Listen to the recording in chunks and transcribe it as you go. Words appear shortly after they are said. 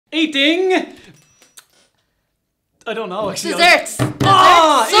Eating. I don't know. Actually. Desserts.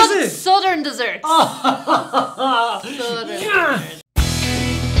 Is it? Southern desserts. Southern desserts.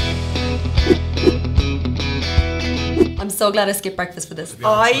 I'm so glad I skipped breakfast for this.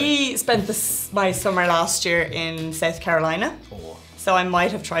 I spent my summer last year in South Carolina, so I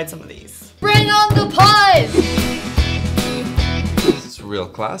might have tried some of these. Bring on the pies. It's real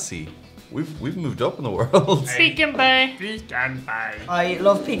classy. We've moved up in the world. Pecan pie. Pecan pie. I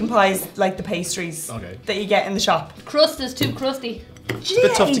love pecan pies, like the pastries that you get in the shop. Crust is too crusty. It's a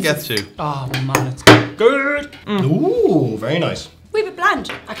bit tough to get to. Oh man, it's good. Ooh, very nice. Wee bit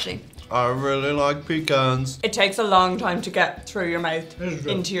bland, actually. I really like pecans. It takes a long time to get through your mouth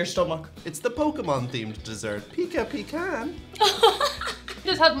into your stomach. It's the Pokemon themed dessert. Pika pecan. It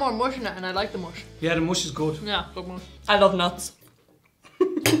just has more mush in it and I like the mush. Yeah, the mush is good. Yeah, good mush. I love nuts.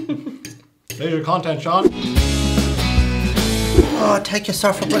 There's your content, Sean. Oh, take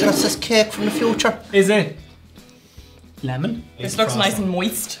yourself a bring us this cake from the future. Is it lemon? This looks nice and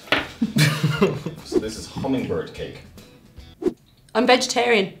moist. So this is hummingbird cake. I'm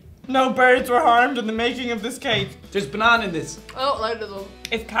vegetarian. No birds were harmed in the making of this cake. There's banana in this. I don't like it though.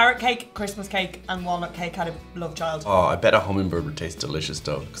 If carrot cake, Christmas cake, and walnut cake had a love child. Oh, I bet a hummingbird would taste delicious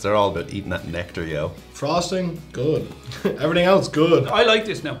though, because they're all about eating that nectar, yo. Frosting, good. Everything else, good. I like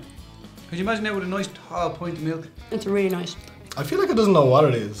this now. Could you imagine that with a nice tall pint of milk? It's really nice. I feel like it doesn't know what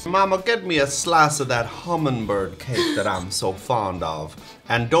it is. Mama, get me a slice of that hummingbird cake that I'm so fond of.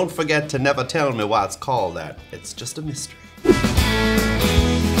 And don't forget to never tell me why it's called that. It's just a mystery.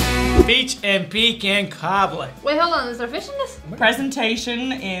 Peach and pecan cobbler. Wait, hold on, is there fish in this?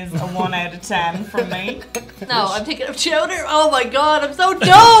 Presentation is a 1 out of 10 from me. No, I'm thinking of chowder. Oh my god, I'm so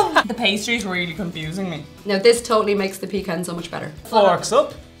dumb! The pastry's really confusing me. Now this totally makes the pecan so much better. Forks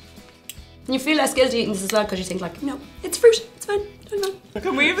up. And you feel less guilty eating this as well because you think like, no, it's fruit, it's fine, don't know.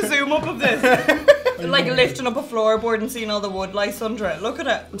 Can we have a zoom up of this? Like lifting up a floorboard and seeing all the wood lice under it. Look at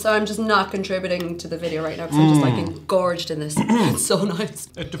it. So I'm just not contributing to the video right now because I'm just like engorged in this. It's so nice.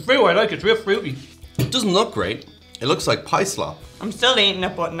 It's the fruit I like, it's real fruity. It doesn't look great. It looks like pie slop. I'm still eating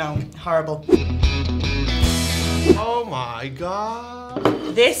it, but no, horrible. Oh my god.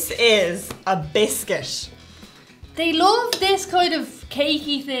 This is a biscuit. They love this kind of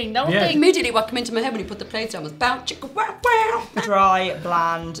cakey thing, don't Yeah. they? Immediately what came into my head when you put the plates down was bow chicka wow wow. Dry,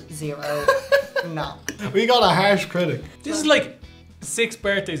 bland, 0. No. We got a harsh critic. This is like 6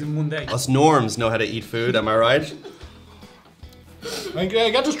 birthdays in one day. Us norms know how to eat food, am I right?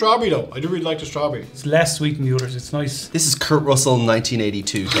 I got the strawberry though. I do really like the strawberry. It's less sweet than the others, it's nice. This is Kurt Russell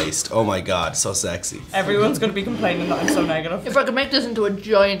 1982 taste. Oh my god, so sexy. Everyone's gonna be complaining that I'm so negative. If I could make this into a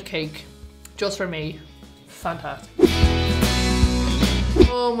giant cake, just for me, fantastic.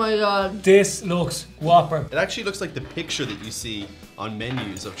 Oh my god. This looks whopper. It actually looks like the picture that you see on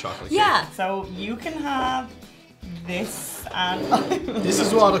menus of chocolate cake. Yeah, so you can have this and... This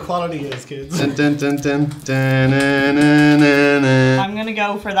is what equality is, kids. Dun, dun, dun, dun, dun, dun, dun, dun, dun. I'm gonna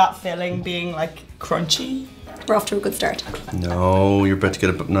go for that filling being like crunchy. We're off to a good start. No, you're about to get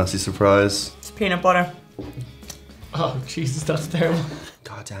a nasty surprise. It's peanut butter. Oh Jesus, that's terrible.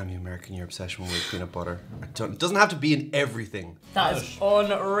 God damn you, American, your obsession with peanut butter. It doesn't have to be in everything. That is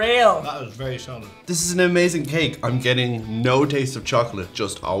unreal. That was very solid. This is an amazing cake. I'm getting no taste of chocolate,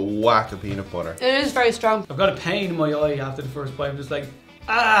 just a whack of peanut butter. It is very strong. I've got a pain in my eye after the first bite. I'm just like,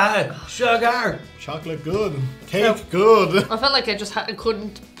 ah, sugar. Chocolate good. Cake good. I felt like I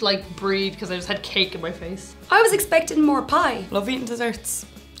couldn't like breathe because I just had cake in my face. I was expecting more pie. Love eating desserts.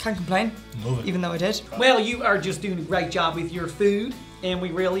 Can't complain. Love it. Even though I did. Well, you are just doing a great job with your food, and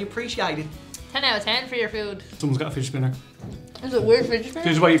we really appreciate it. 10 out of 10 for your food. Someone's got a fish spinner. Is it weird fidget spinner?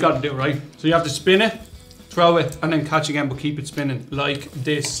 This is what you got to do, right? So you have to spin it, throw it, and then catch again, but keep it spinning like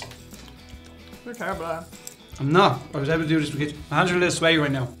this. You're terrible at it. I'm not. I was able to do this with kids. My hands are a little sway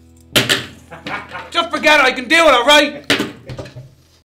right now. Just forget it, I can do it, alright?